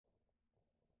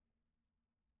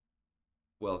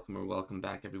Welcome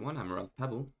back, everyone. I'm Rough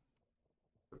Pebble.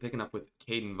 We're picking up with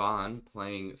Caden Vaughn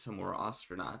playing some more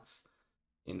Ostranauts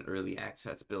in early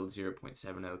access build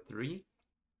 0.703.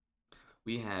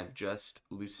 We have just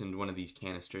loosened one of these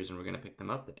canisters and we're going to pick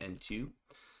them up, the N2.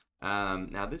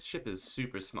 Now, this ship is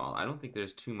super small. I don't think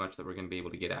there's too much that we're going to be able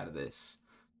to get out of this.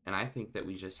 And I think that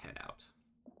we just head out.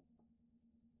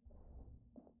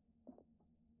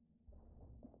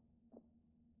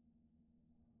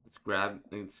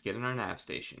 Let's get in our nav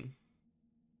station.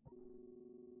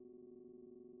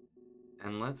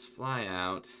 And let's fly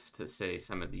out to, say,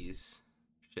 some of these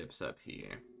ships up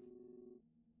here.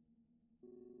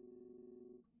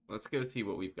 Let's go see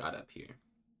what we've got up here.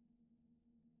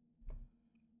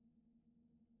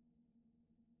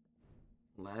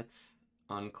 Let's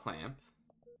unclamp,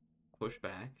 push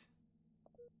back,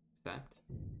 accept.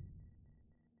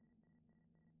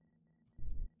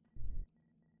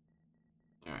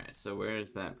 Alright, so where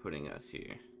is that putting us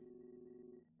here?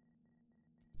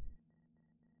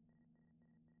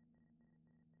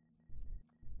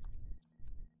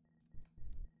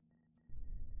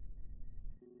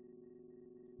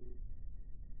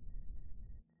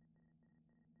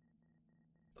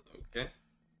 Okay.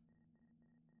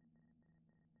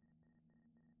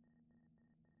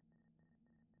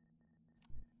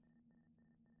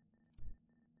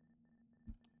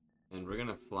 And we're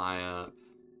gonna fly up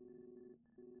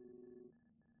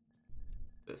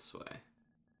this way.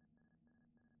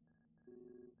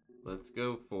 Let's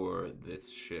go for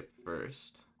this ship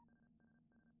first.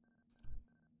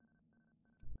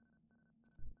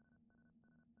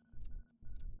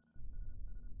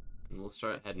 And we'll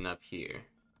start heading up here.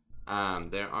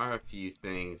 There are a few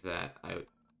things that I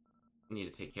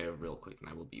need to take care of real quick, and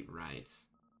I will be right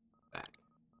back.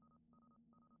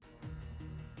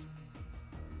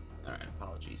 Alright,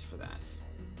 apologies for that.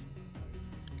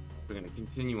 We're going to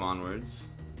continue onwards,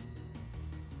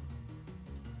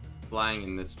 flying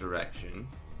in this direction.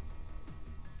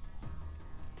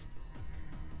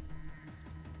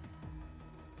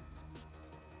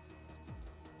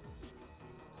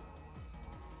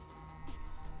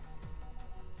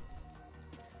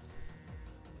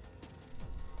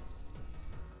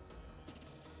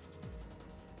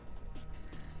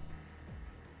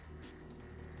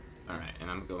 Alright,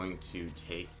 and I'm going to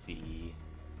take the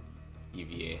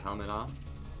EVA helmet off.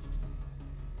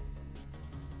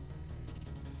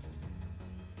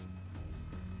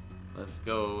 Let's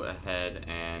go ahead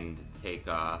and take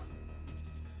off,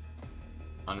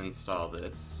 uninstall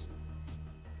this.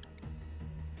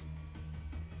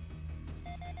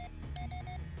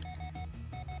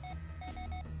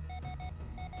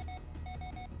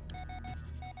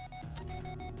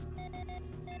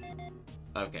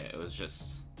 Okay, it was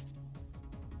just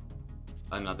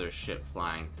another ship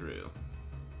flying through.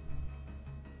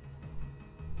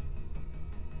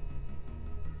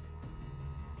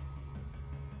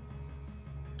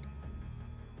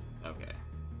 Okay,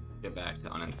 get back to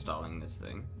uninstalling this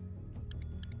thing.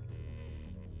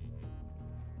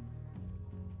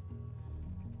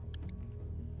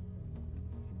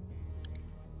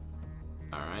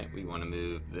 Alright, we want to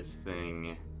move this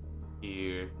thing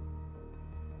here.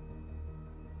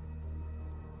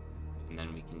 And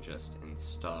then we can just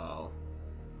install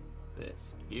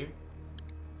this here.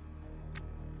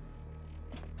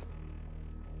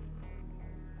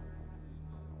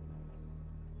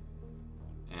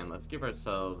 And let's give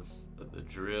ourselves the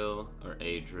drill, or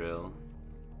a drill.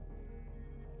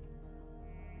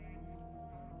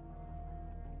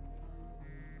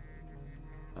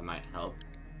 That might help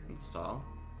install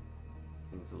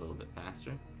things a little bit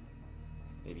faster.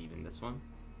 Maybe even this one.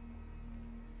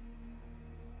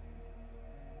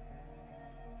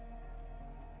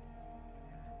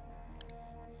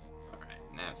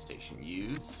 Nav station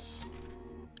use.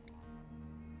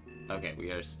 Okay,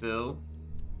 we are still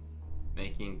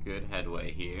making good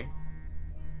headway here.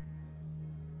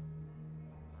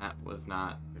 That was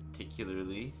not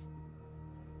particularly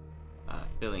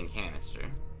filling canister.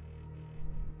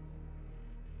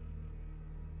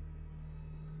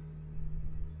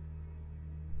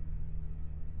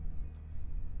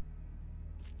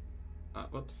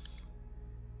 Whoops.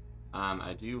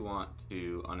 I do want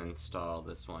to uninstall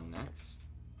this one next.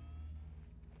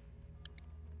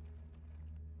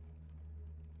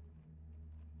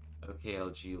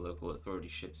 OKLG local authority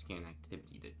ship scan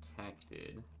activity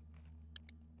detected.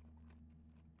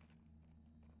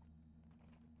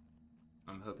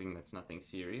 I'm hoping that's nothing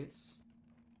serious.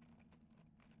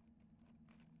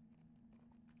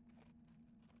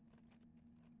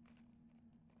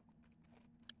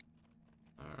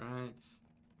 Alright. Let's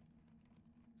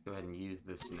go ahead and use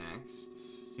this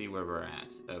next. See where we're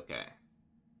at. Okay.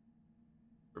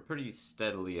 We're pretty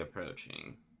steadily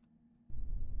approaching.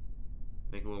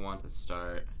 I think we'll want to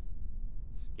start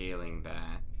scaling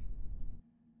back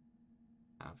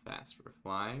how fast we're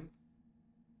flying.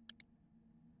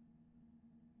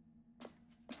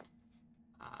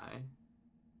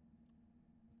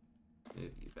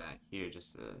 Move you back here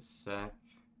just a sec.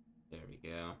 There we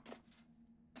go.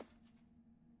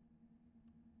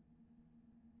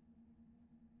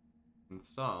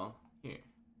 Install here.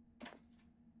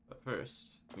 But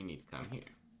first, we need to come here.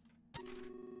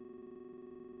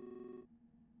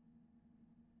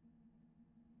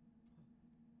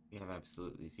 We have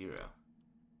absolutely zero.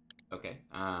 Okay,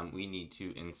 we need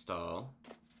to install,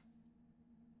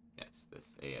 yes,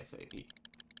 this ASAP.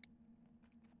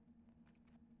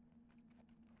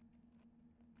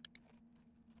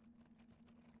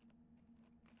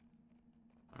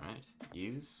 Alright,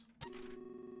 use.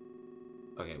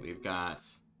 Okay, we've got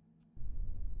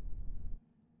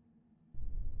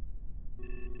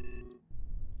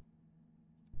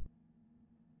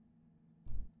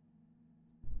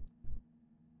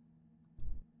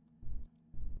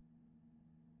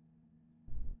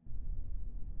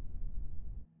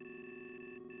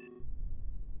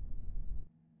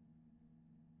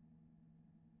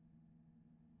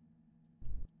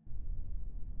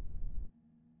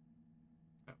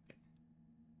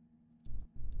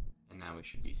now we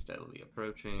should be steadily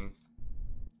approaching.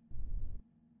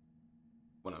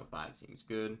 105 seems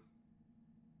good.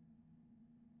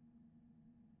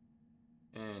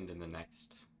 And in the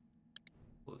next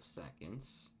couple of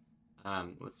seconds,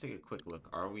 let's take a quick look.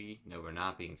 Are we? No, we're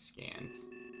not being scanned.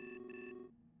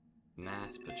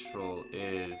 NAS patrol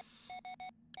is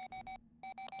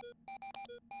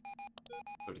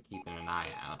sort of keeping an eye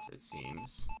out, it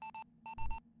seems.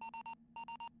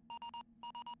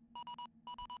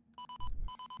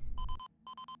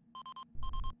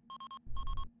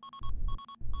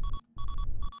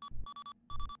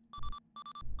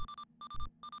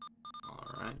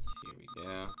 Alright, here we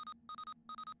go.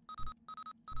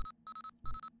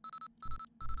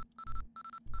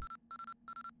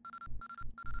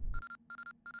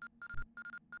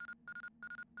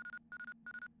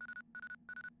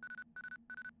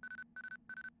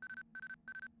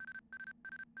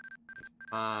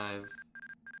 Five.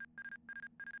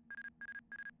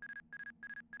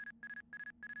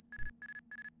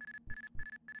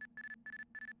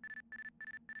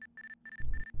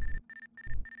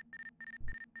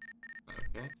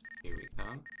 Okay, here we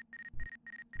come.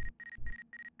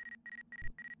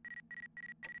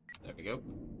 There we go.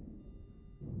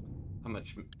 How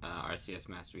much RCS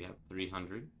mass do we have?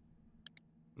 300.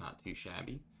 Not too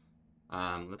shabby.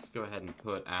 Let's go ahead and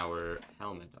put our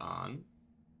helmet on.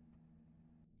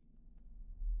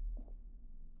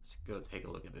 Let's go take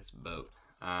a look at this boat.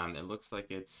 It looks like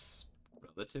it's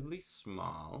relatively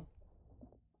small,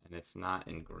 and it's not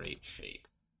in great shape.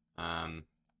 Let's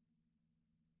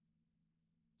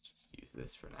just use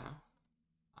this for now.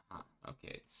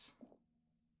 Okay, it's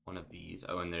one of these.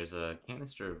 Oh, and there's a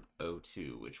canister of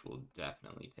O2, which we'll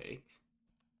definitely take.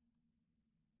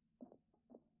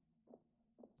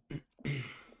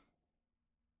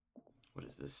 What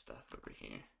is this stuff over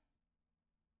here?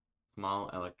 Small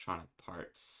electronic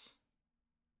parts.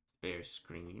 Spare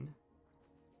screen.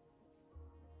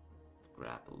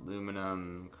 Scrap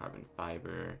aluminum, carbon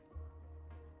fiber.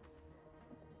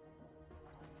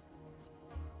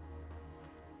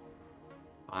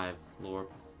 Five floor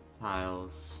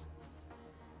tiles.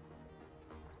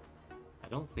 I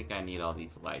don't think I need all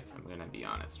these lights, I'm gonna be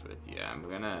honest with you.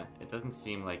 It doesn't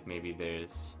seem like maybe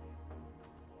there's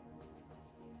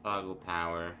toggle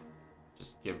power.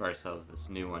 Just give ourselves this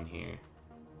new one here.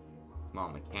 Small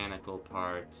mechanical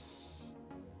parts,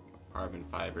 carbon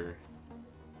fiber.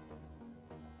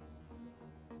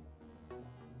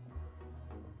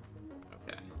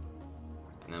 Okay.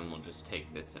 And then we'll just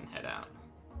take this and head out.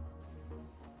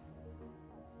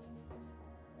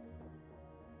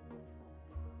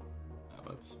 Oh,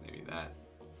 whoops, maybe that.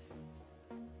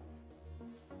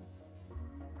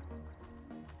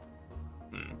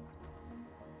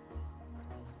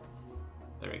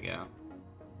 There we go.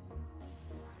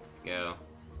 Go.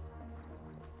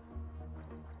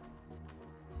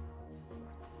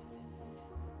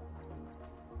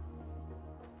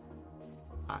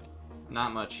 Alright,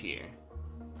 not much here,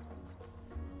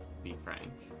 to be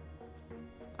frank.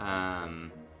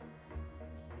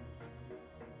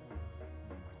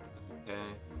 Okay.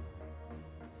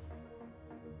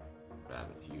 Grab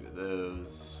a few of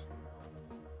those.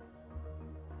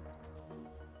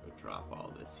 We'll drop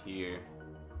all this here.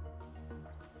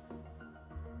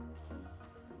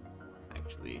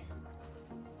 Actually,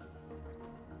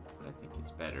 what I think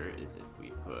is better is if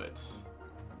we put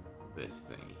this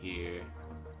thing here.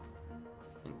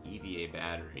 An EVA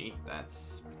battery.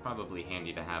 That's probably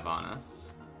handy to have on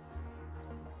us.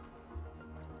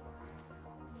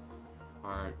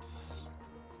 Parts.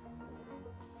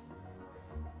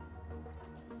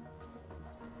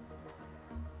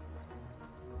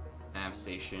 Nav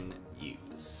station,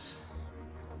 use.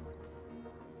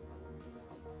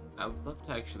 I would love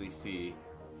to actually see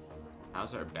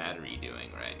how's our battery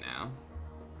doing right now.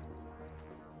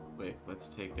 Quick, let's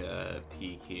take a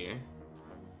peek here.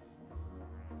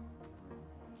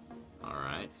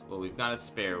 Alright, well we've got a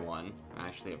spare one. I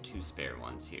actually have 2 spare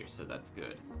ones here, so that's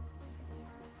good.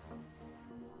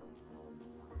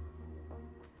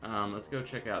 Let's go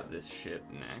check out this ship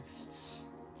next.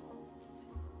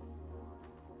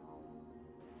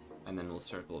 And then we'll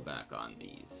circle back on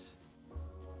these.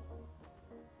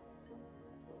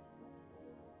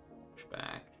 Push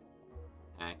back.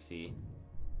 Taxi.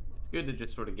 It's good to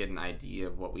just sort of get an idea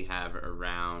of what we have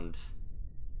around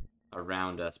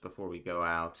us before we go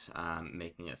out,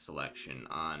 making a selection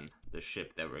on the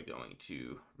ship that we're going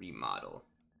to remodel.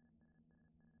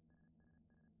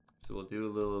 So we'll do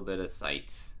a little bit of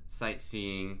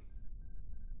sightseeing.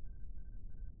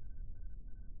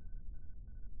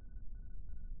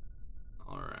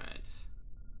 Alright.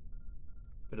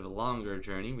 Bit of a longer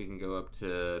journey. We can go up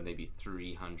to maybe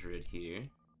 300 here.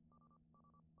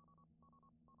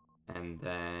 And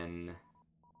then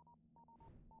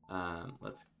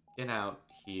let's get out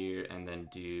here and then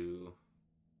do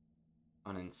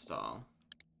uninstall.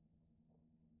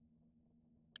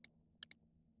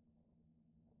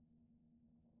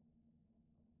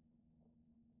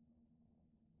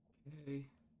 Okay.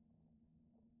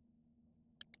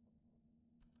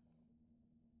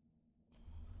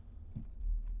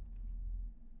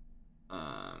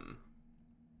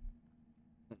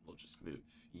 Then we'll just move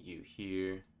you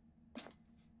here.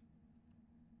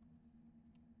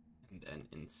 And then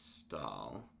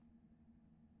install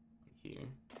here.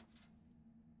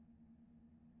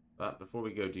 But before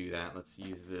we go do that, let's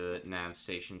use the nav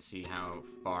station, see how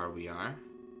far we are.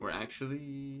 We're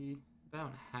actually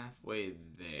about halfway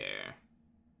there.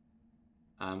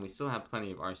 We still have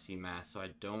plenty of RC mass, so I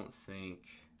don't think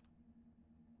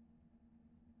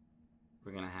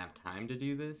we're gonna have time to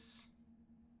do this.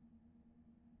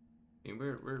 I mean,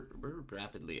 we're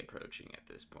rapidly approaching at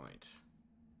this point.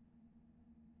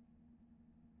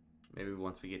 Maybe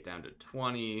once we get down to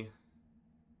 20,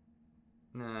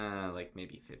 nah, like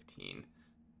maybe 15,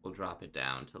 we'll drop it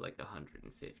down to like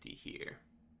 150 here.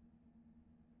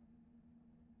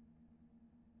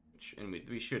 And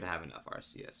we should have enough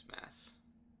RCS mass.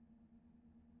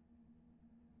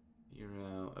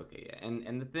 0, okay, yeah.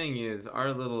 And the thing is,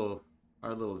 our little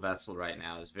vessel right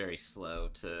now is very slow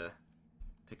to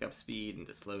pick up speed and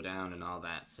to slow down and all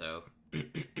that, so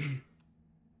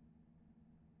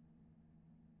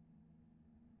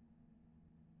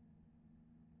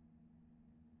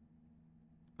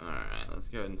alright, let's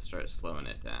go ahead and start slowing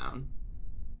it down.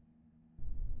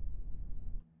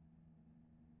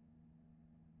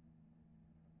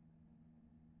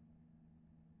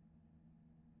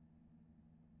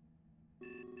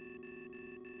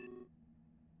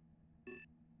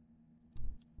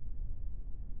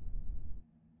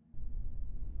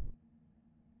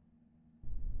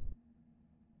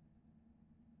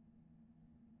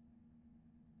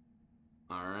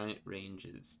 Alright, range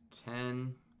is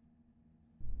 10.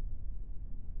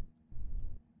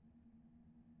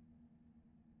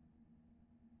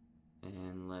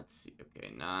 And let's see,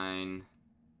 okay, 9.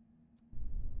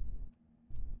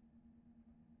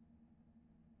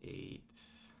 8.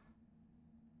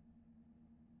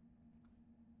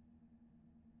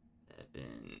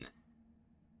 7.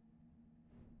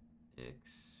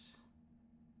 6.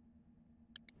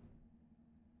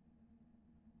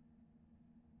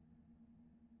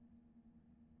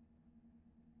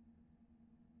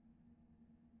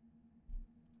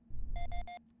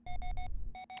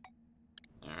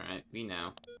 Alright, we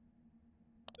know.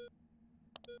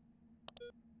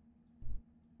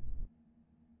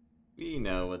 We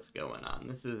know what's going on.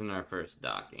 This isn't our first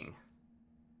docking.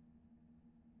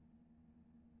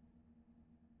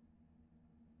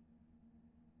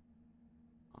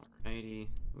 Alrighty.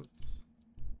 Oops.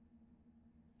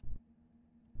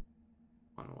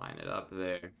 Want to line it up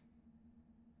there.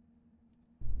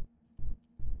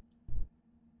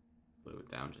 Slow it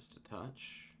down just a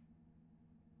touch.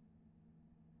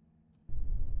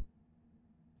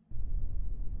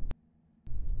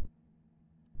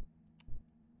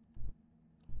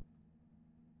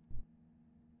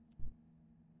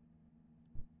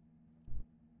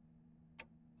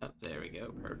 Oh, there we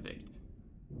go. Perfect.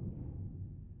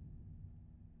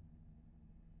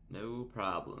 No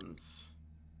problems.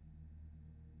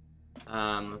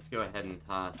 Let's go ahead and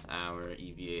toss our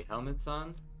EVA helmets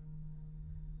on.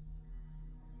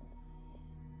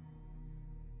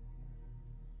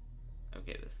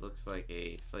 Okay, this looks like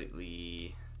a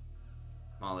slightly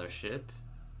smaller ship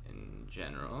in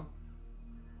general.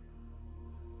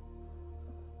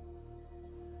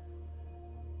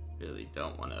 Really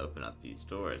don't want to open up these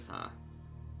doors, huh?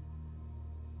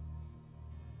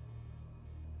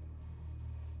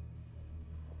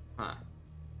 Huh.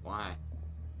 Why?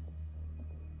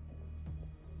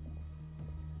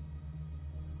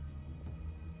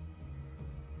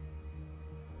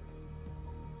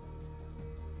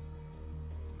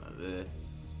 Some of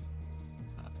this.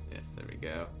 Yes, there we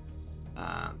go.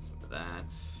 Some of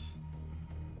that.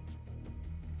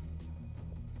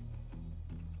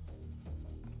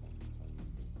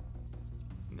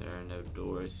 There are no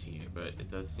doors here, but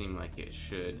it does seem like it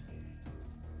should.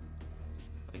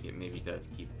 Like it maybe does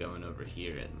keep going over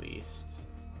here at least.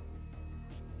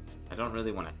 I don't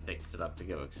really want to fix it up to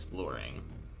go exploring.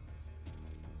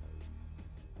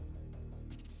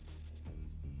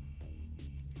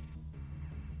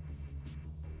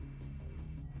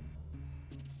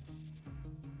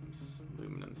 Some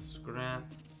aluminum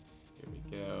scrap. Here we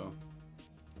go.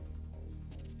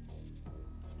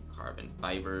 Some carbon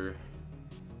fiber.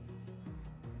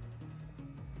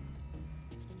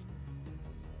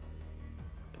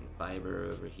 Fiber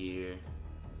over here.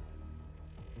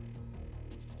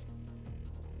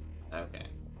 Okay.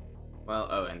 Well,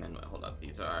 oh, and then hold up.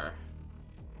 These are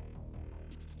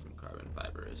some carbon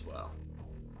fiber as well.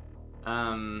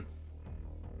 I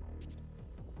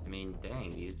mean,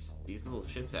 dang, these little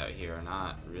ships out here are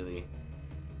not really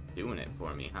doing it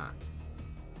for me, huh?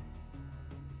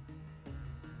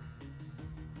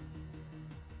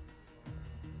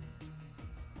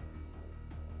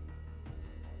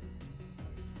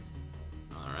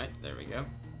 There we go.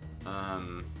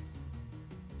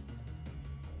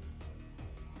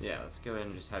 Yeah, let's go ahead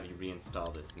and just have you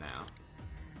reinstall this now.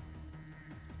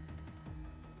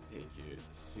 Take your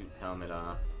suit helmet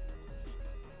off.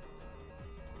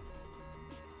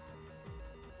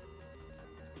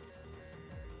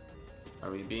 Are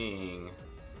we being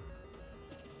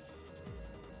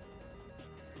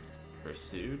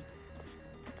pursued?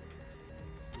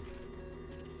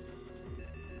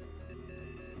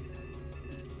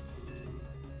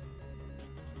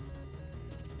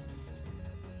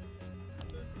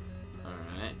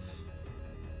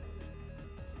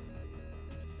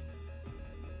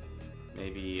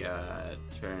 Maybe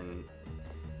turn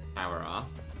power off.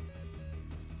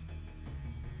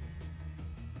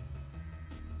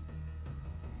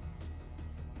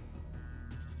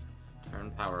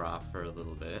 Turn power off for a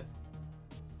little bit.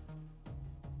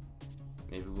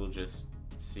 Maybe we'll just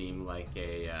seem like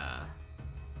a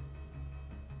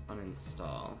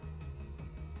uninstall.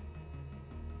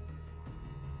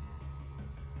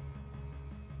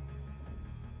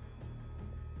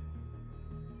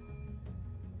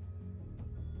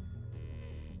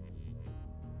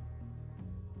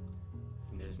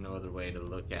 There's no other way to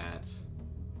look at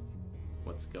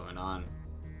what's going on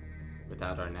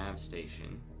without our nav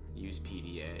station. Use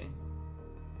PDA.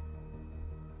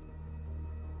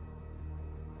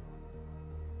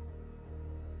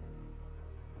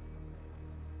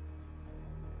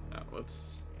 Oh,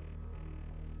 whoops.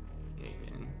 Okay,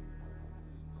 again.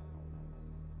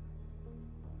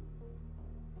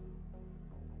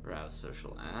 Browse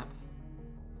social app.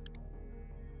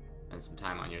 Spend some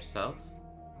time on yourself.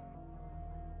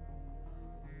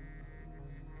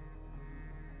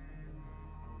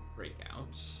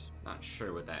 Breakout. Not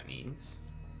sure what that means.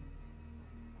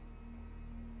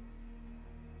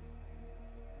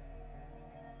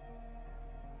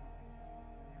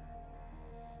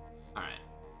 Alright.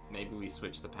 Maybe we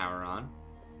switch the power on.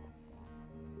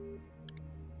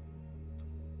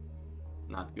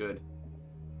 Not good.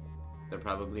 They're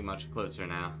probably much closer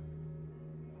now.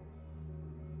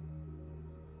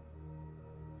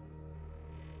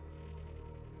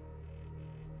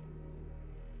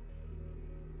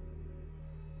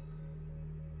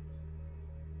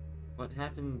 What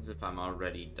happens if I'm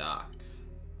already docked?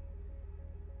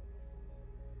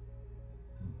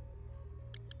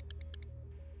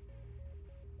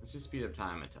 Let's just speed up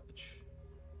time a touch.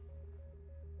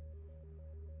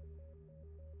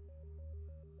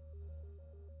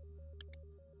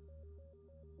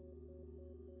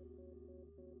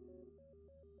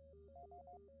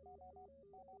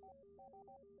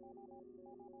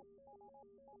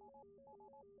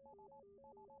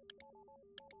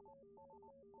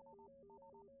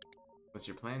 What's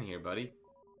your plan here, buddy?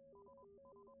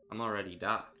 I'm already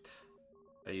docked.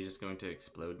 Are you just going to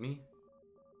explode me?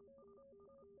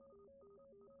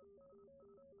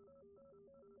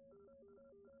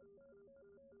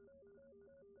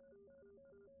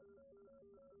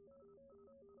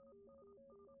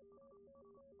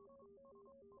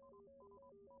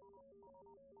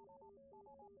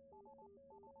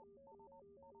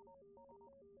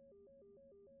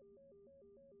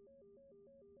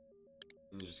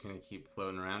 You're just gonna keep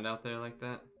floating around out there like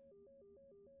that?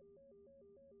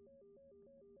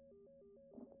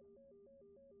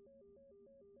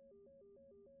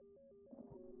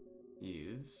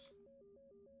 Use.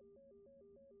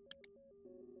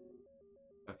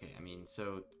 Okay, I mean,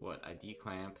 so what? I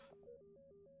declamp.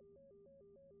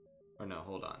 Or no,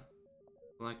 hold on.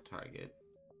 Select target.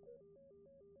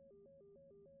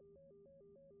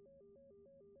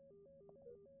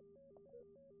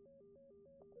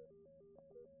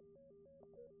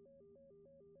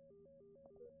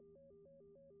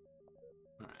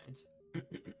 Alright.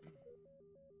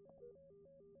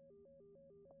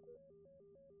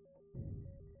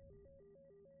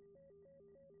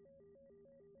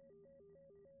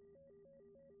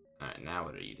 Alright, now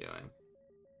what are you doing?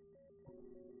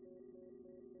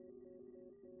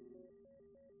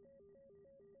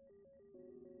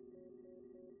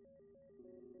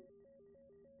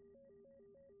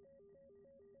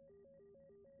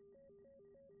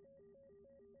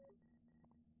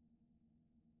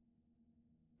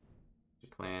 What's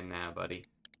your plan now, buddy?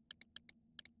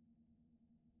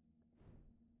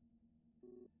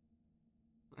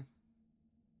 What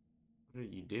are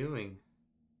you doing?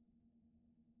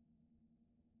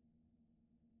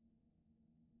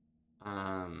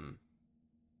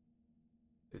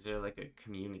 Is there like a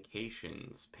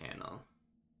communications panel?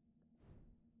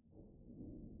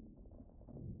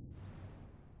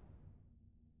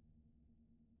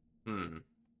 Hmm.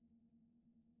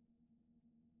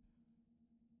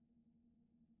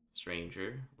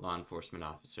 Stranger, law enforcement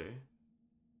officer.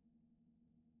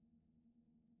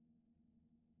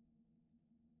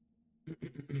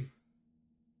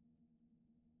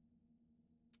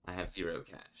 I have 0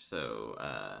 cash, so,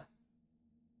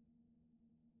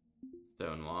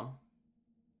 Stonewall.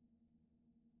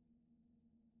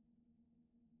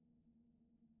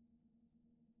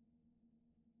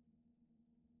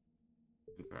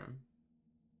 Confirm.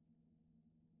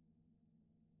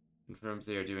 Confirms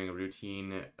they are doing a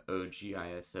routine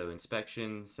OGISO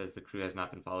inspection. Says the crew has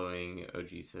not been following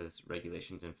OGISO's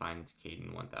regulations and fines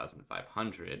Caden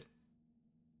 1,500.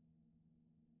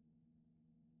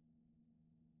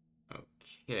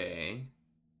 Okay.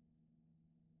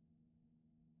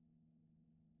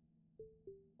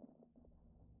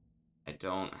 I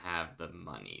don't have the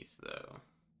monies, though.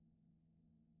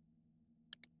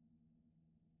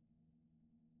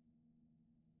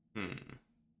 Hmm.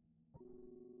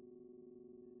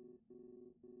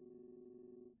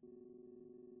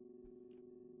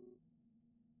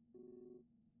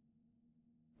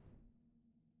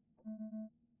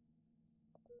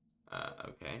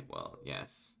 Okay, well,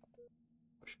 yes.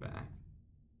 Push back.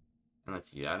 And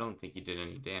let's see, I don't think you did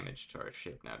any damage to our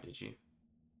ship now, did you?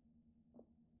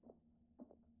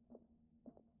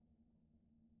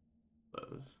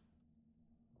 Close.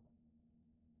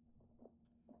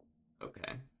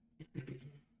 Okay.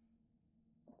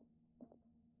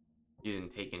 You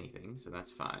didn't take anything, so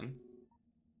that's fine.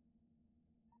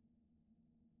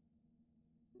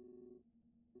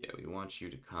 Yeah, we want you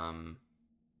to come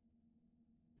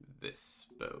this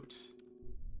boat.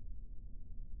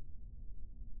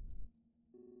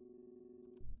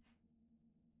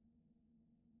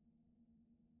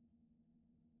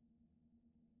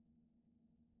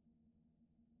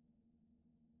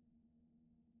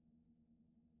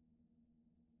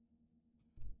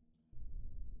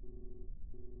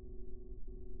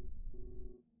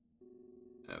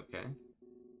 Okay.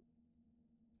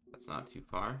 That's not too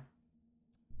far.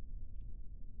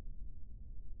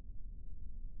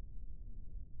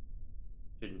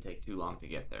 Shouldn't take too long to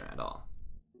get there at all.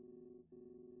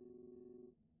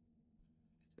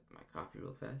 Sip my coffee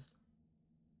real fast.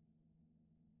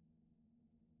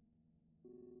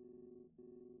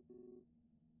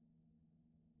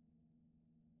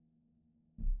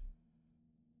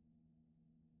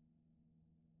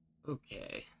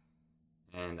 Okay.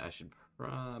 And I should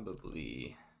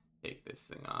probably take this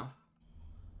thing off.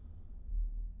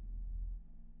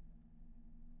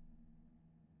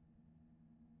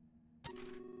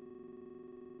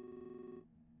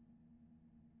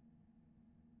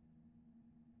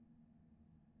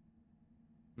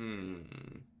 Hmm.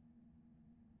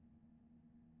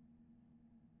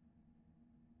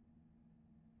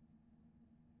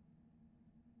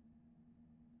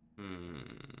 Hmm.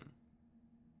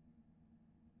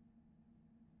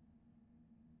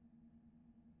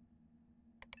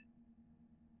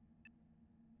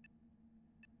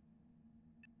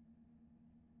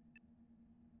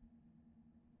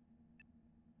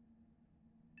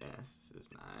 Yes, this is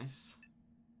nice.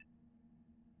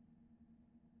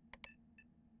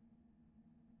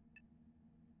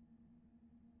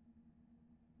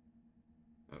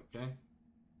 Okay.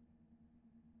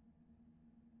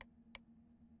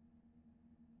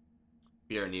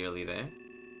 We are nearly there.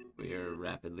 We are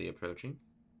rapidly approaching.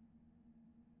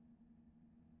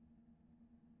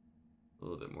 A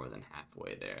little bit more than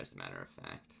halfway there, as a matter of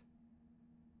fact.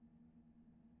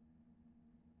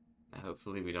 Now,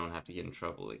 hopefully we don't have to get in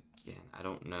trouble again. I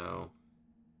don't know.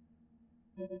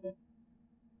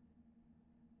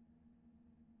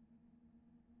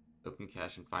 Open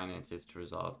cash and finances to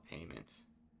resolve payment.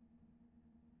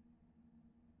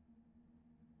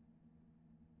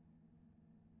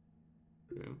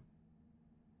 True.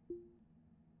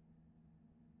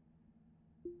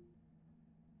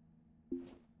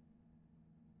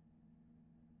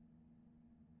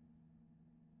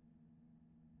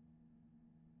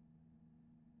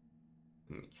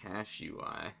 Cash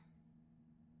UI.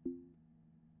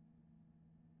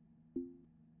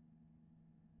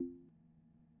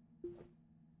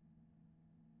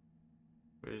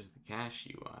 Where's the cash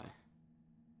UI?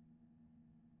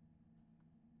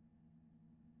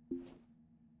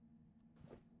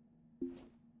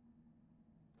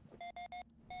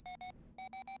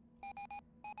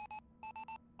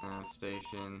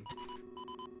 Station.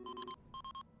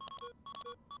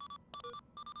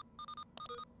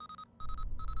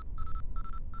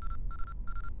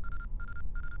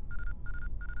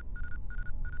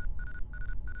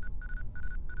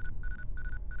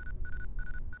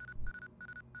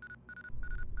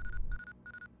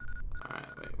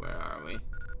 Alright, wait, where are we?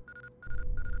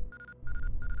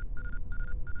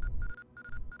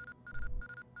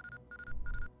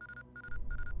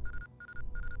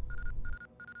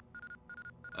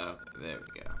 Okay, there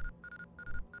we go.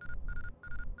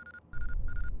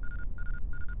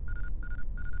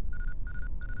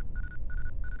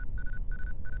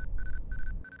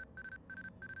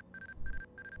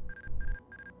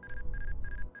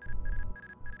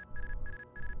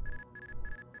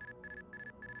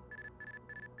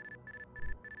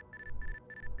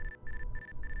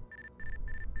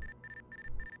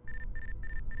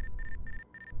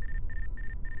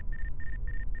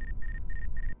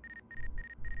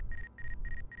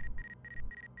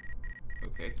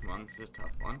 Okay, come on, this is a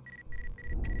tough one.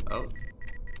 Oh,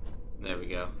 there we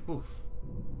go. Whew.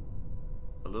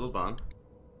 A little bump.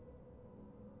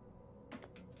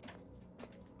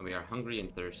 We are hungry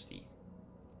and thirsty.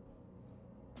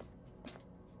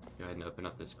 Go ahead and open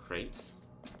up this crate.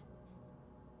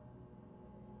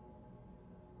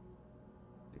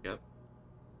 Pick up.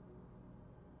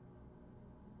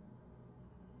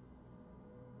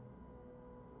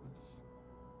 Oops.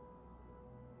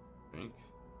 Drink.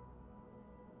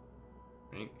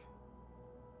 Drink.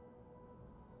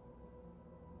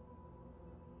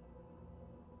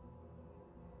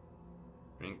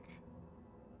 Drink.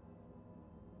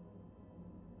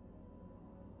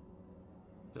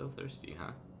 Still thirsty,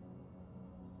 huh?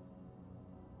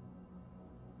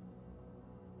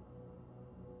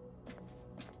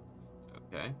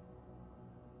 Okay.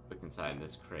 Look inside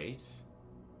this crate.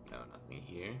 No, nothing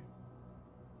here.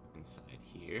 Look inside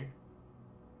here.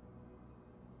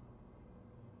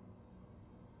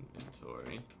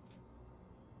 Inventory.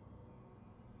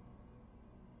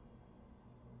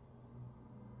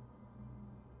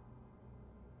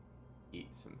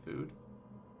 Eat some food.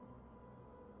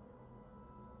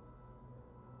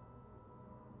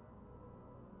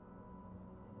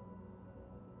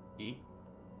 Eat.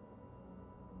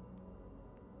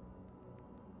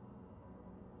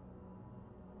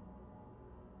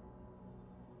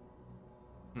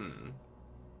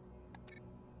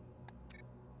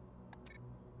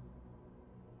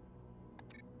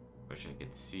 Wish I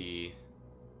could see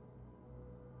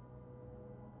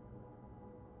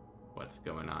what's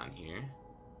going on here.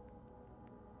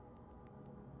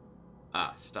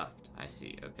 Ah, stuffed. I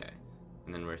see. Okay.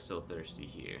 And then we're still thirsty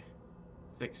here.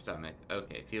 Sick stomach.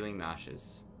 Okay, feeling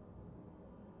nauseous.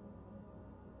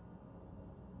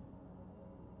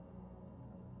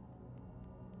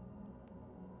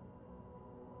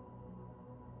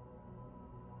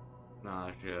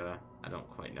 Nausea. I don't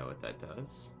quite know what that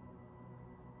does.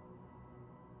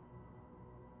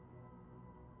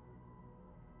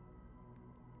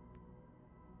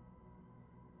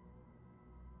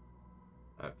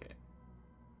 Okay.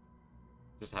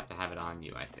 Just have to have it on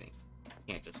you, I think.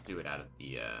 You can't just do it out of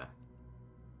the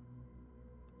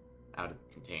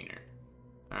container.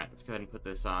 Alright, let's go ahead and put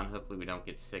this on. Hopefully we don't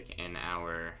get sick in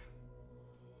our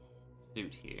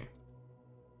suit here.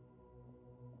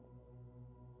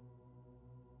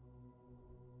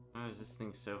 Why is this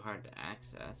thing so hard to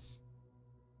access?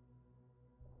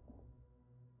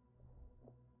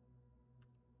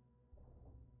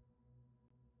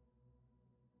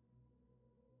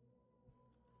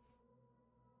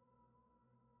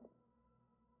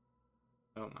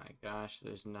 Oh my gosh,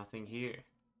 there's nothing here.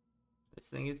 This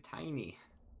thing is tiny.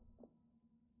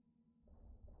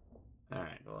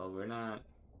 Alright, well, we're not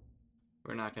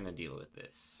gonna deal with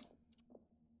this.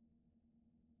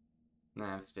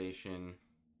 Nav station.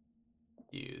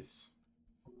 Use.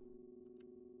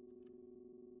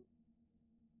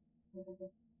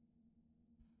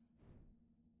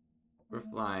 We're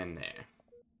flying there.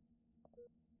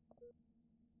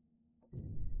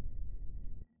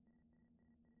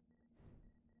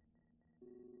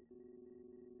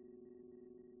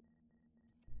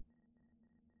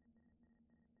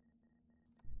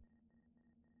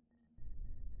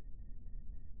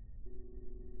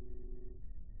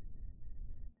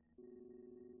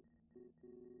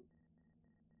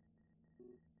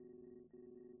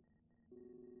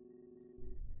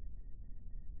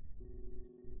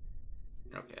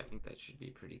 Okay, I think that should be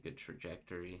a pretty good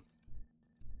trajectory.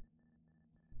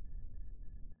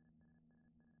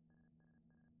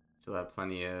 Still have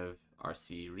plenty of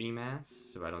RC remass,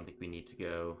 so I don't think we need to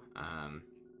go and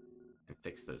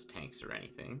fix those tanks or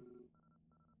anything.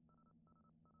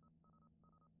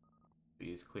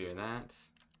 Please clear that.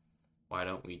 Why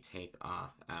don't we take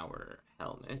off our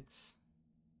helmet?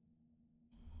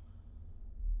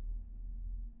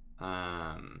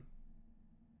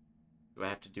 Do I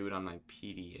have to do it on my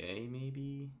PDA,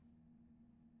 maybe?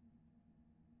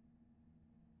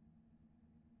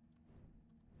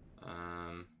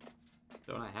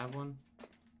 Don't I have one?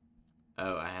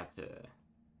 Oh, I have to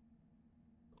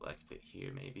select it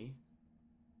here, maybe.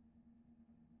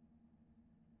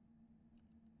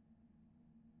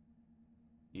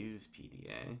 Use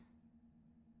PDA.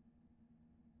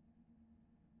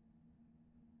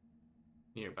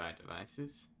 Nearby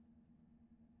devices.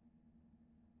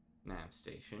 Nav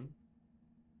station.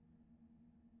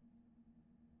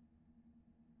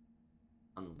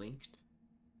 Unlinked.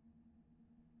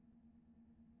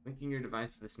 Linking your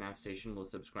device to this nav station will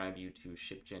subscribe you to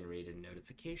ship-generated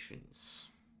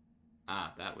notifications.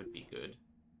 Ah, that would be good.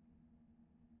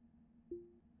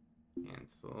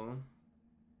 Cancel.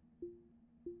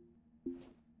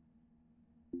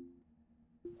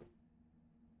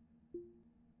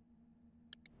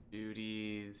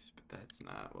 Duties, but that's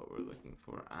not what we're looking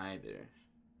for either.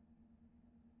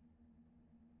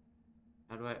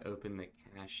 How do I open the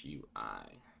cache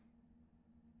UI?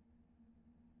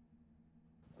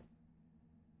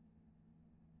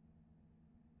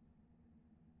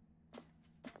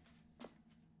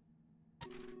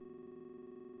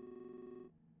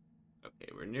 Okay,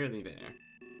 we're nearly there.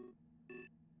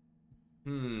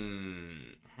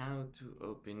 How to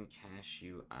open cache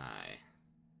UI?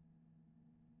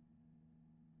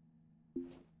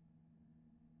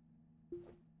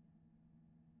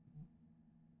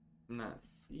 I'm not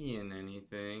seeing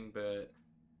anything, but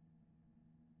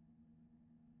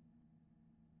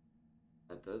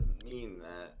that doesn't mean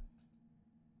that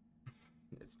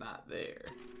it's not there.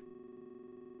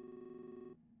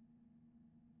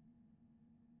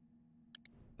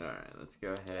 Alright, let's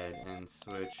go ahead and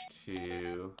switch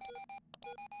to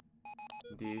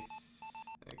this,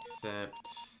 accept.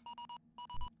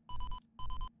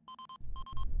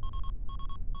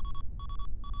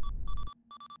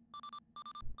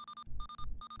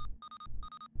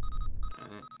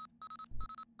 Alright.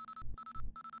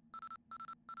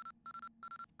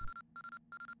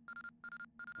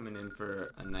 Coming in for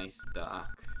a nice dock.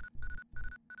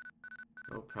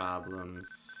 No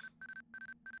problems.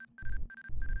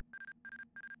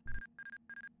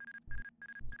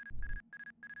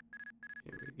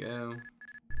 Here we go.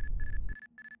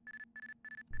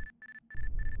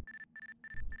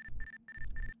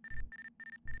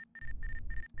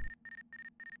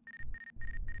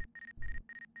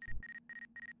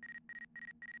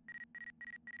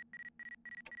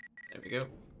 There we go.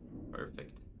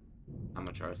 Perfect. How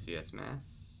much RCS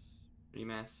mass?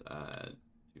 Remass?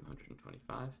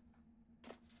 225.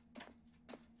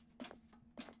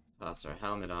 Toss our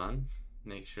helmet on.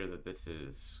 Make sure that this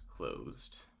is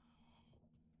closed.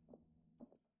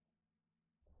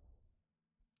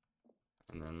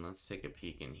 And then let's take a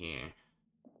peek in here.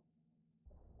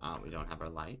 Ah, we don't have our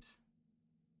light.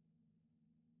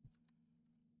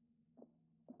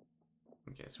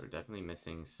 Okay, so we're definitely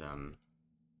missing something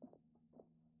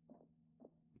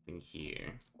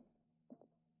here.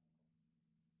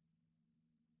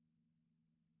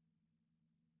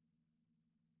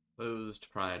 Closed,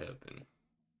 pried open.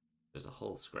 There's a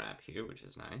whole scrap here, which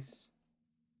is nice.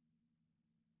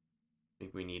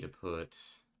 think we need to put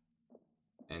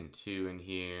N2 in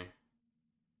here.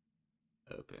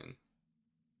 Open.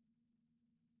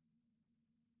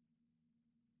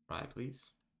 Try, please.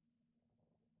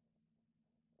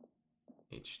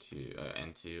 H2,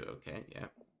 N2, okay, yeah.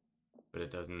 But it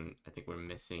doesn't, I think we're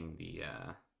missing the,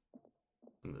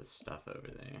 some of the stuff over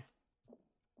there.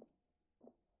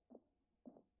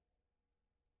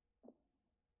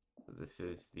 So this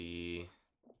is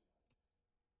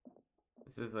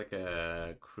like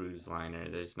a cruise liner.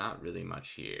 There's not really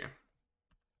much here,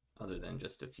 other than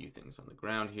just a few things on the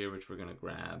ground here, which we're gonna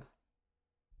grab.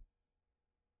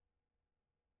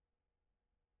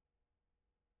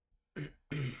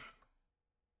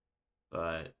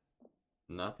 But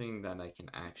nothing that I can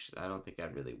actually, I don't think I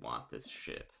really want this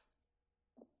ship,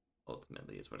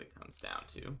 ultimately, is what it comes down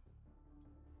to.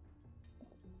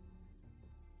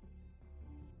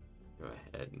 Go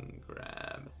ahead and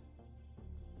grab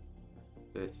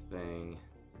this thing,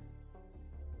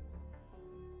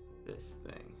 this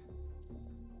thing.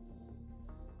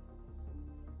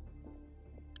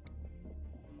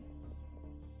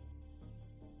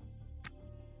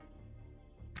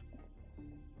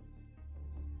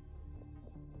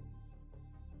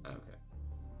 Okay.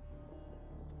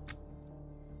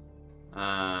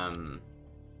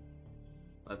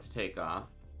 Let's take off.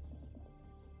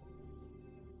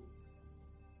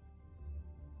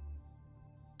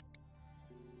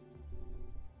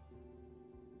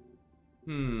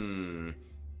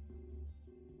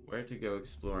 Where to go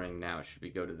exploring now? Should we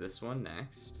go to this one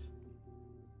next?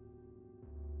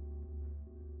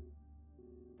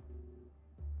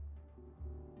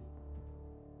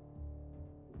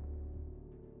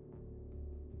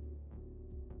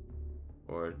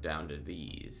 Or down to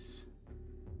these?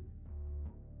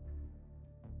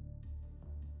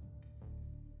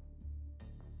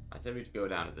 I said we'd go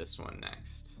down to this one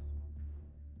next.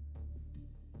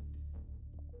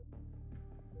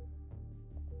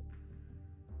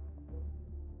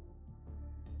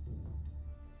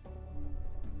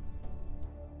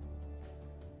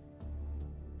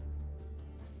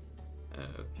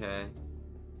 Okay.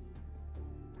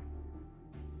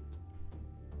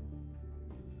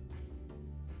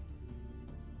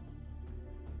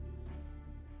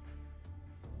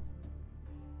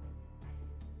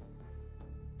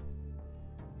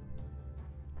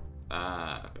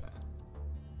 Okay.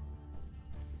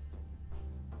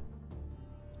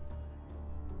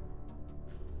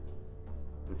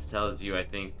 This tells you, I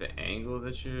think, the angle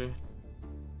that you're...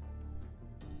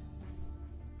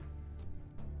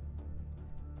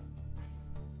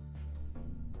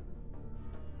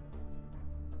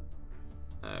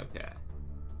 Okay.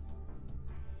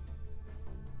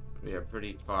 We are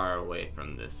pretty far away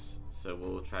from this, so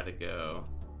we'll try to go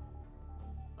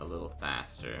a little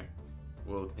faster.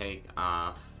 We'll take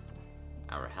off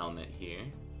our helmet here.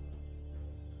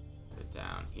 Put it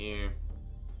down here.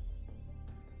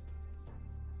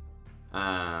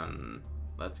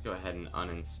 Let's go ahead and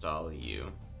uninstall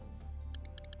you.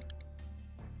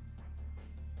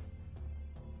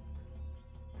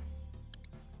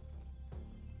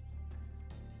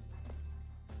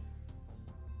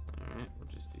 Alright, we'll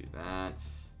just do that.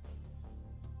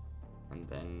 And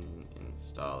then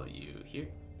install you here.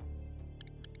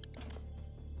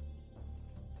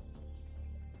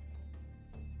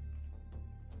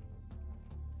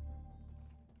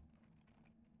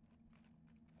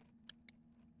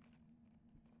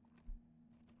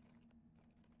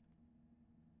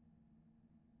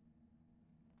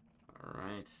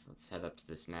 Alright, let's head up to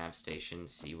this nav station,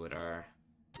 see what our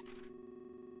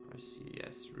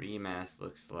CS remass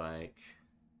looks like.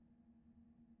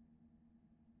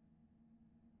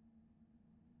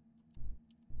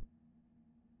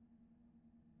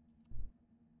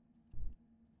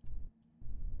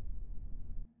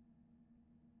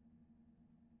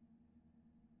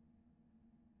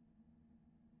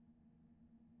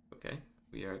 Okay,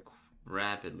 we are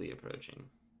rapidly approaching.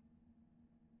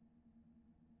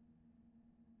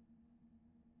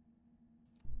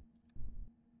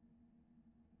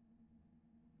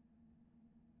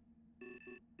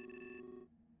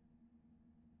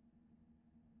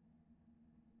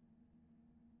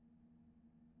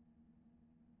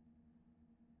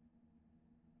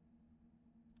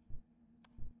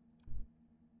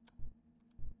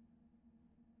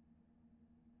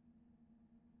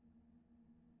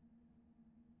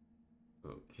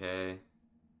 Okay.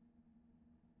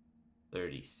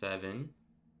 37.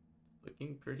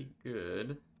 Looking pretty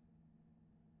good.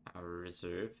 Our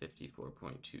reserve,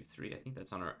 54.23. I think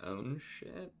that's on our own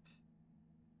ship.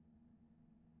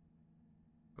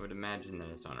 I would imagine that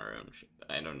it's on our own ship.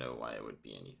 I don't know why it would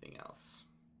be anything else.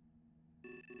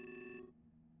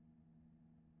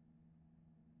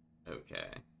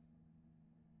 Okay.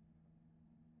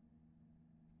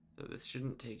 So this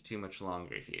shouldn't take too much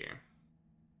longer here.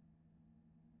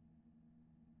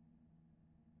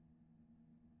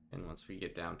 And once we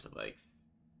get down to like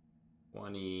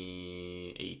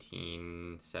 20,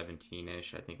 18,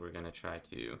 17-ish, I think we're gonna try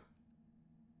to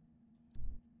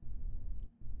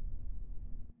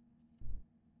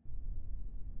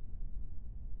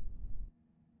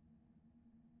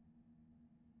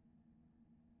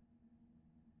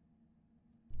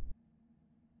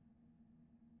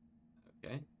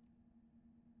okay.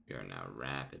 We are now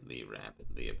rapidly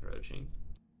approaching.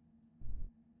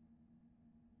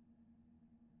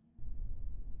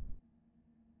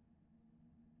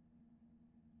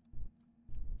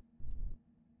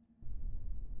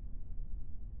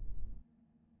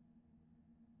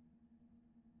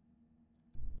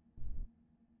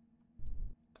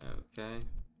 Okay.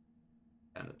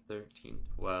 Down to 13,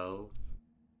 12.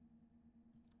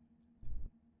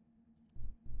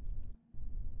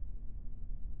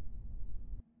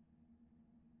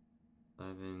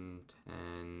 11,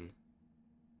 10.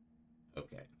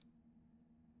 Okay.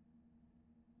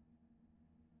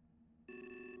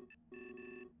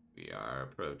 We are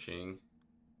approaching.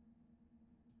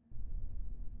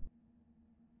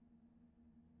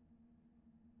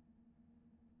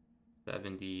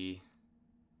 70.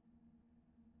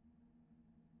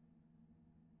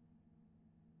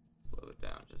 Slow it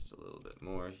down just a little bit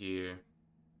more here.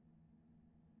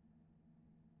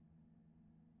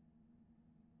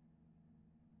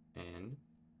 And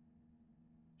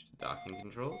docking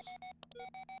controls.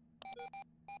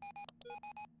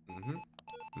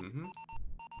 Mm-hmm.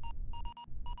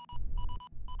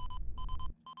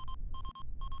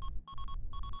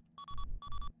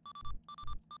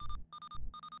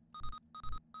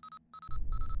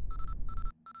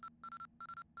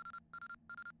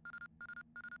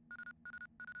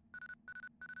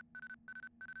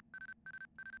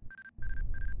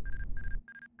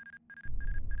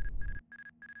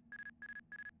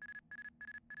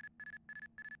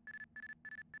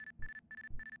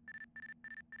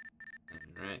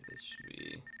 Alright, this should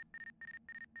be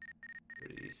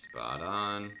pretty spot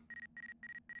on.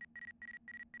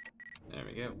 There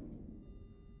we go.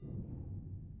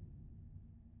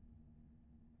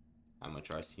 How much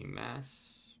RC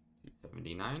mass?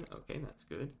 279. Okay, that's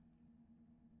good.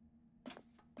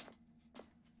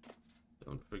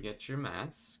 Don't forget your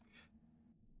mask.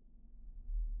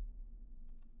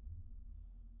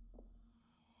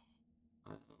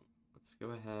 Let's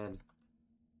go ahead.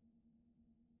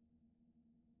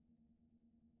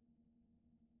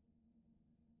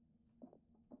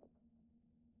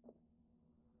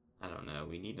 I don't know.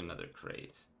 We need another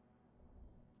crate.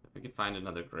 If we could find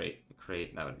another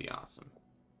crate, that would be awesome.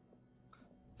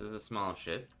 This is a small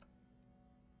ship.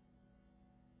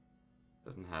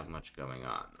 Doesn't have much going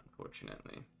on,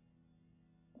 unfortunately.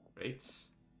 Crates?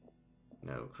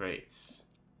 No crates.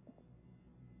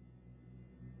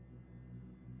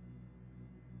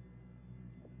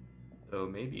 Oh,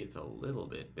 maybe it's a little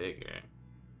bit bigger.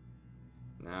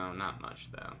 No, not much,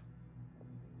 though.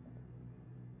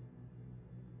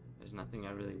 There's nothing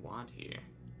I really want here.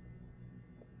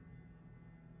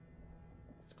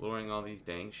 Exploring all these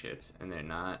dang ships, and they're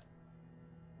not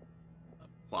of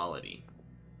quality.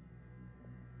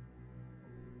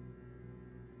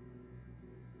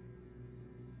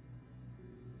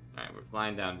 Alright, we're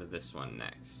flying down to this one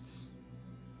next.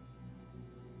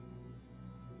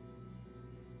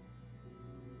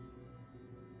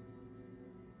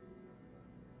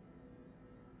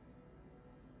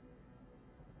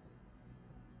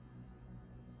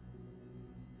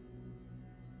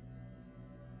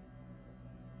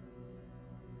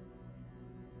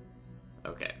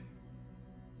 Okay.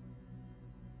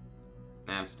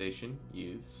 Nav station,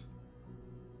 use.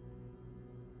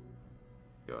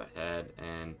 Go ahead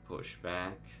and push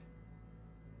back.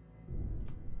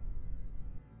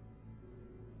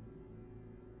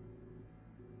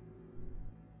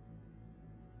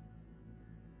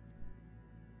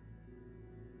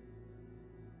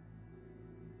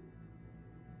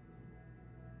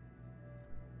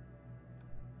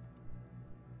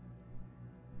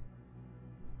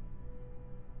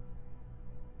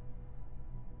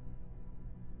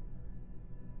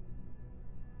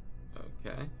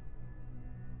 Okay.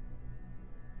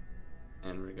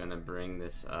 And we're gonna bring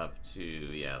this up to,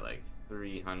 yeah, like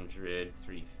 300,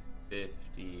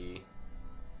 350.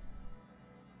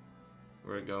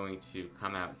 We're going to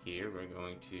come out here. We're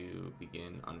going to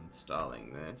begin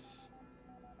uninstalling this.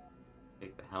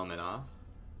 Take the helmet off.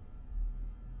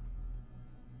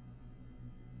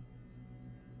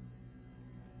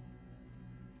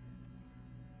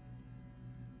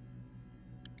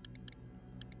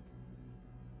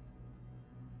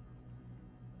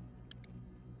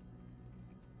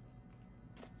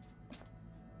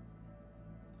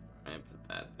 Alright, put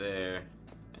that there,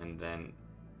 and then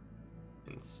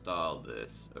install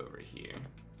this over here.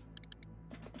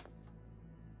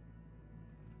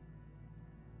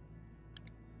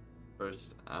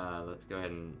 First, let's go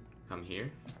ahead and come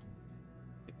here.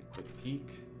 Take a quick peek.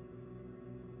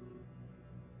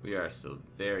 We are still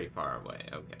very far away.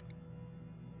 Okay.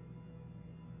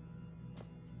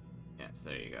 Yes,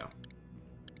 there you go.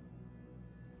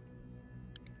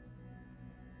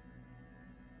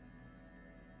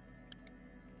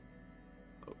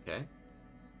 Okay.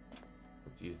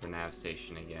 Let's use the nav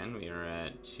station again. We are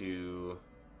at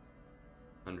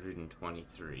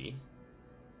 223.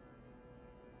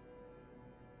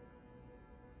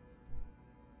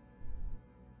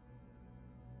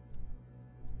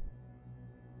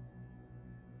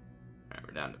 Alright,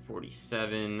 we're down to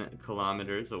 47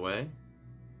 kilometers away.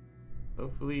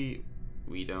 Hopefully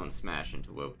we don't smash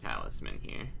into Woke Talisman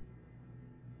here.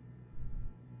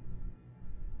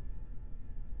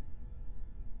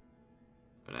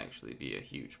 Would actually be a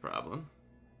huge problem.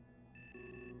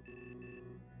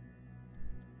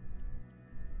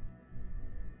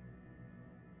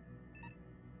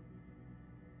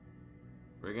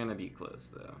 We're gonna be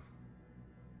close though.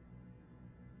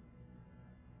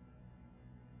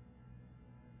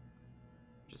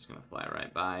 Just gonna fly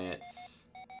right by it. It's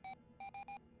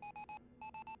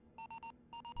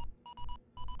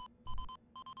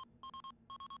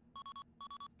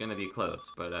gonna be close,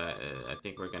 but I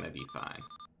think we're gonna be fine.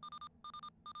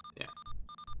 Yeah.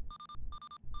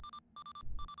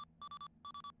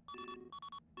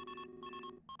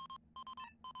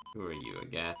 Who are you, a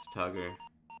gas tugger?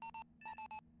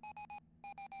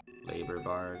 Labor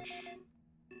barge?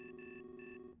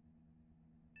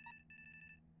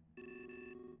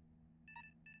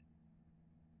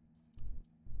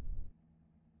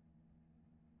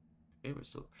 Okay, we're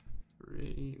still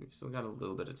we've still got a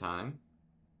little bit of time.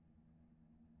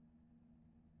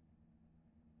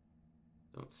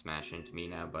 Don't smash into me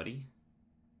now, buddy.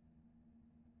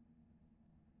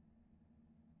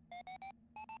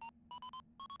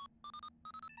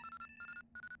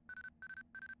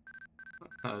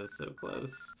 That was so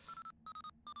close.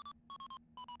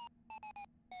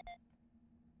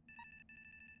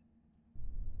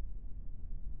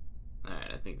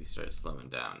 Alright, I think we started slowing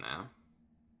down now.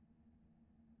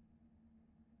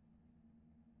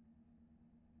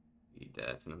 We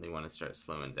definitely want to start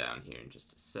slowing down here in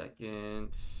just a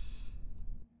second.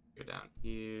 Go down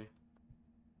here.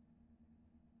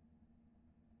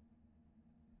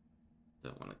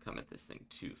 Don't want to come at this thing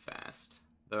too fast.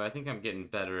 Though I think I'm getting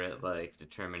better at, like,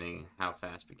 determining how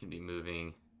fast we can be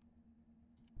moving.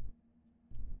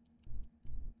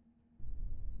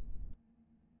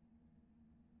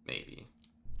 Maybe.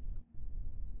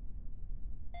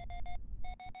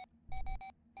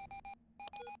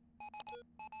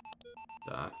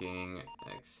 Docking,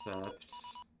 accept.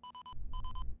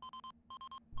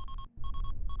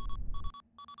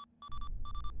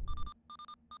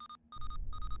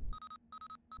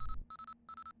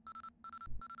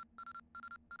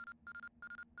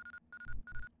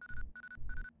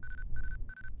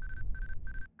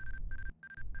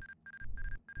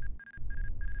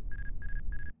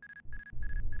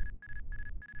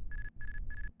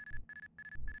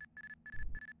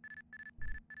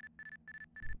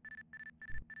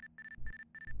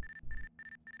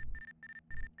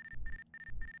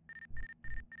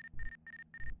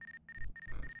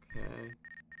 Okay.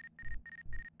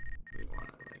 We want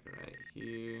it like right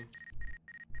here.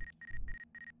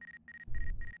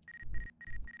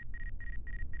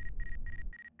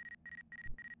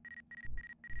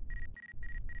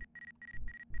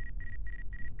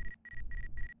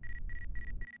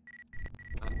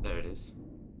 Ah, there it is.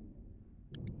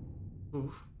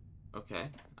 Oof.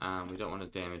 Okay. We don't want to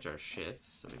damage our ship,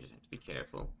 so we just have to be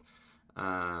careful.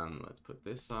 Let's put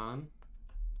this on.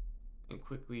 And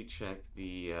quickly check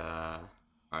the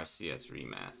RCS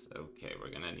remass. Okay, we're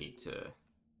gonna need to...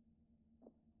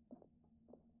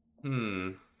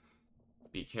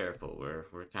 Be careful.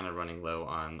 We're kind of running low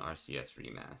on RCS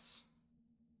remass.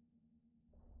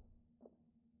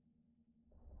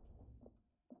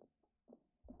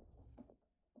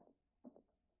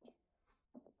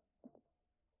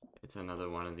 It's another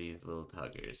one of these little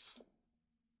tuggers.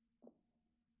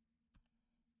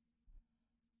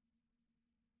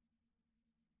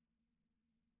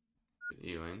 Put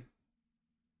you in.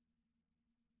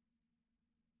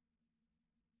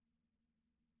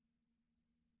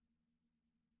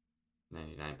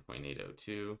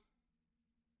 $99.802.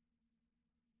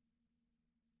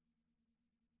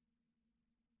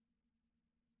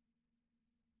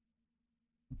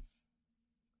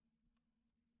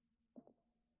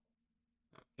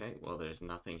 Okay, well, there's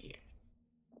nothing here.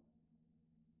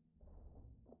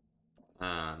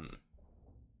 Oh,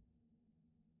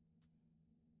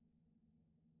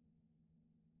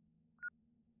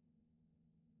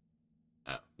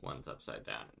 one's upside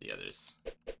down and the other's...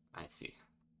 I see.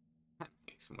 That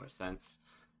makes more sense.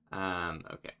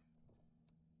 Okay.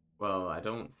 Well, I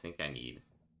don't think I need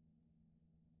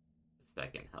the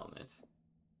second helmet.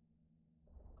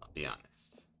 I'll be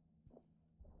honest.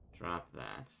 Drop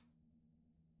that.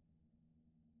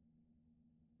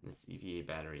 This EVA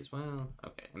battery as well.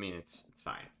 Okay, I mean, it's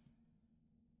fine.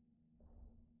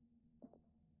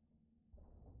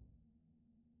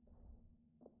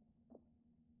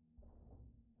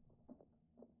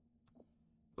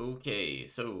 Okay,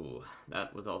 so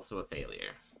that was also a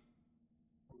failure.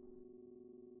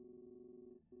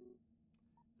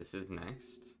 This is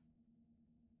next.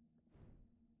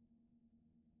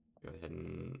 Go ahead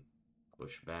and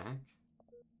push back.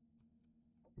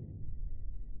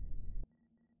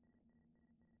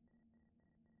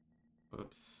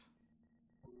 Whoops.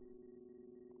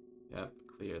 Yep,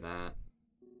 clear that.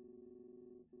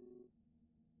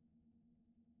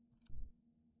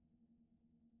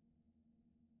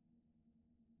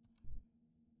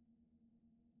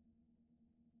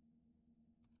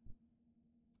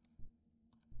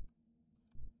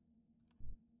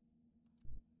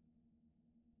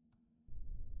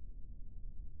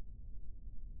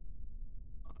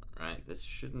 Alright, this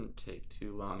shouldn't take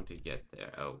too long to get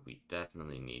there. Oh, we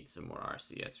definitely need some more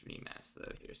RCS remass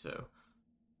though here, so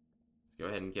let's go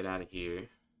ahead and get out of here.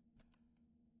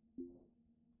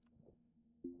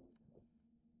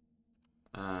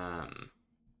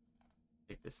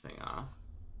 Take this thing off.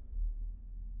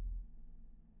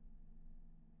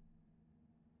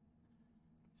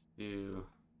 Let's do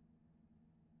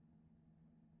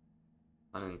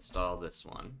uninstall this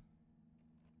one.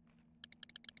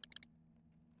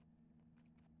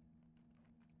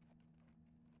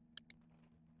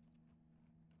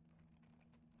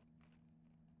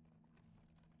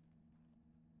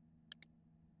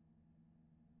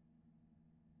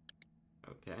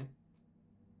 Okay.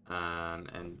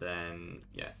 And then,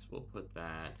 yes, we'll put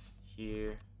that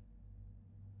here.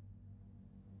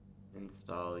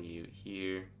 Install you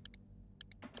here.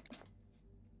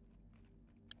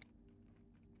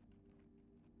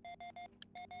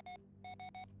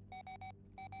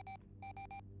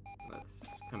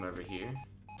 Let's come over here.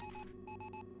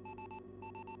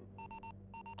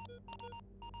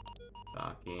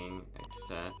 Docking,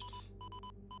 accept.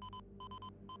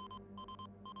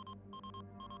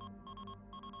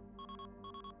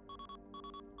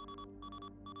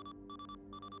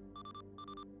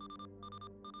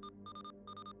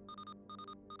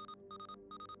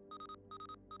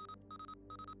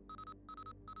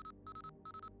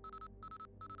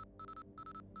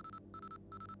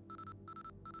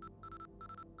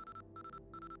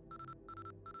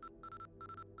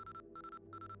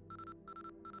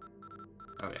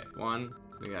 Okay, one,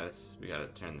 we gotta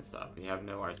turn this off. We have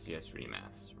no RCS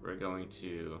remass. We're going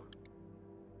to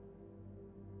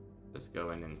just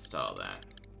go and install that.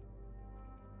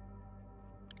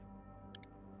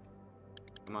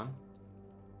 Come on.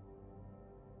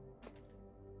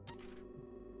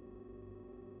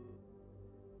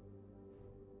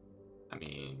 I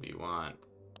mean, we want...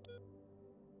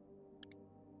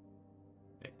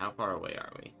 Wait, how far away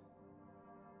are we?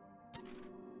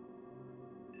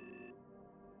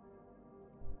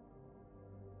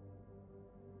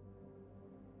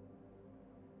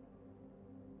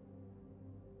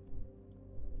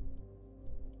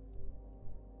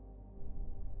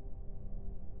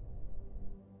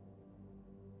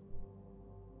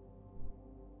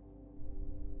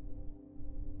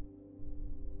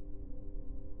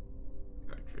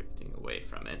 We are drifting away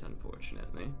from it,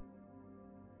 unfortunately.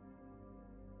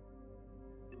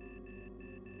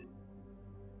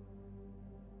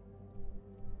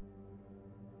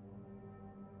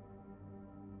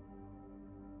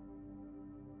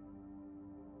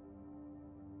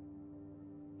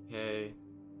 Okay.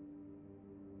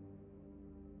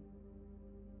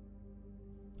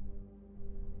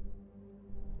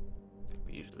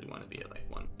 We usually want to be at like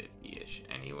 150-ish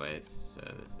anyways, so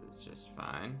this is just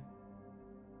fine.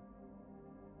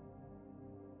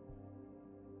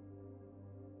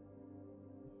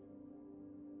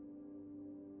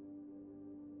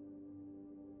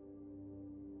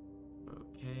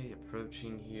 Okay,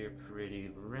 approaching here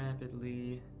pretty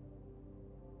rapidly.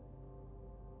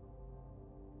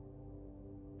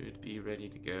 Should be ready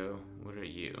to go. What are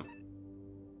you?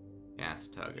 Gas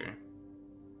tugger.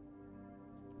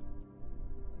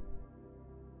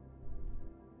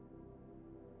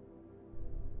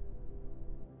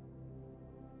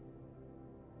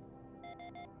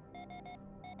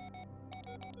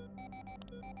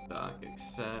 Dock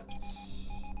accept.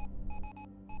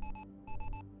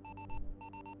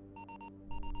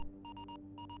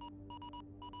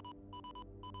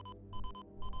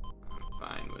 I'm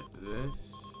fine with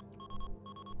this.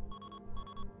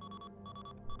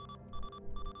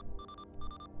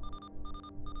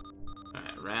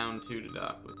 Alright, round 2 to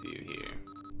dock with you here.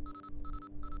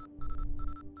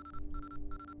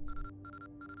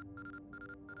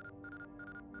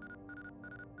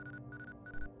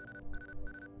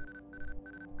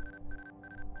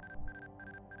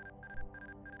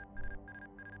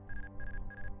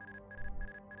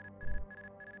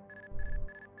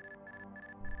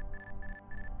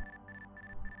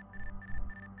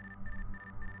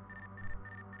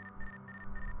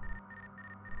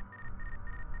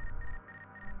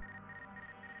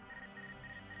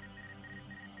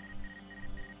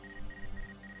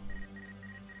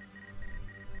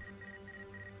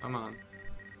 Come on.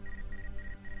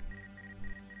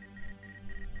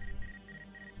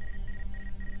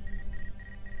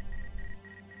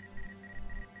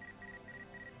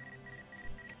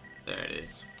 There it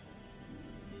is.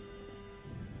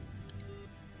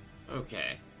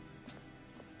 Okay.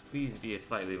 Please be a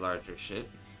slightly larger ship.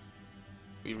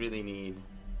 We really need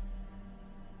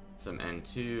some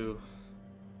N2.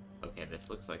 Okay, this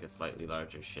looks like a slightly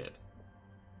larger ship.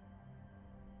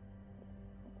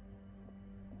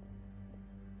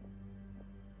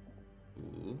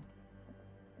 Ooh.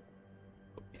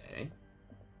 Okay.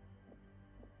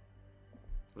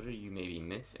 What are you maybe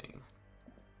missing?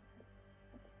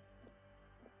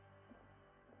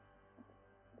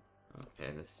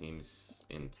 Okay, this seems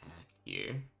intact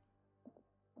here.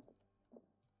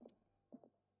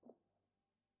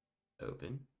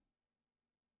 Open.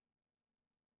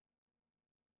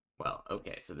 Well,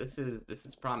 okay, so this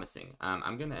is promising.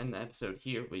 I'm gonna end the episode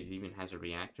here. It even has a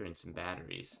reactor and some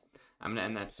batteries. I'm gonna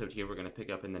end the episode here. We're gonna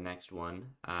pick up in the next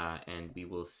one, and we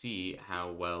will see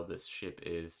how well this ship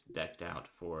is decked out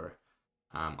for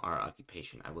our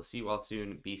occupation. I will see you all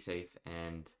soon. Be safe,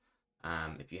 and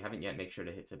if you haven't yet, make sure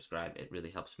to hit subscribe. It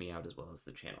really helps me out as well as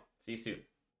the channel. See you soon.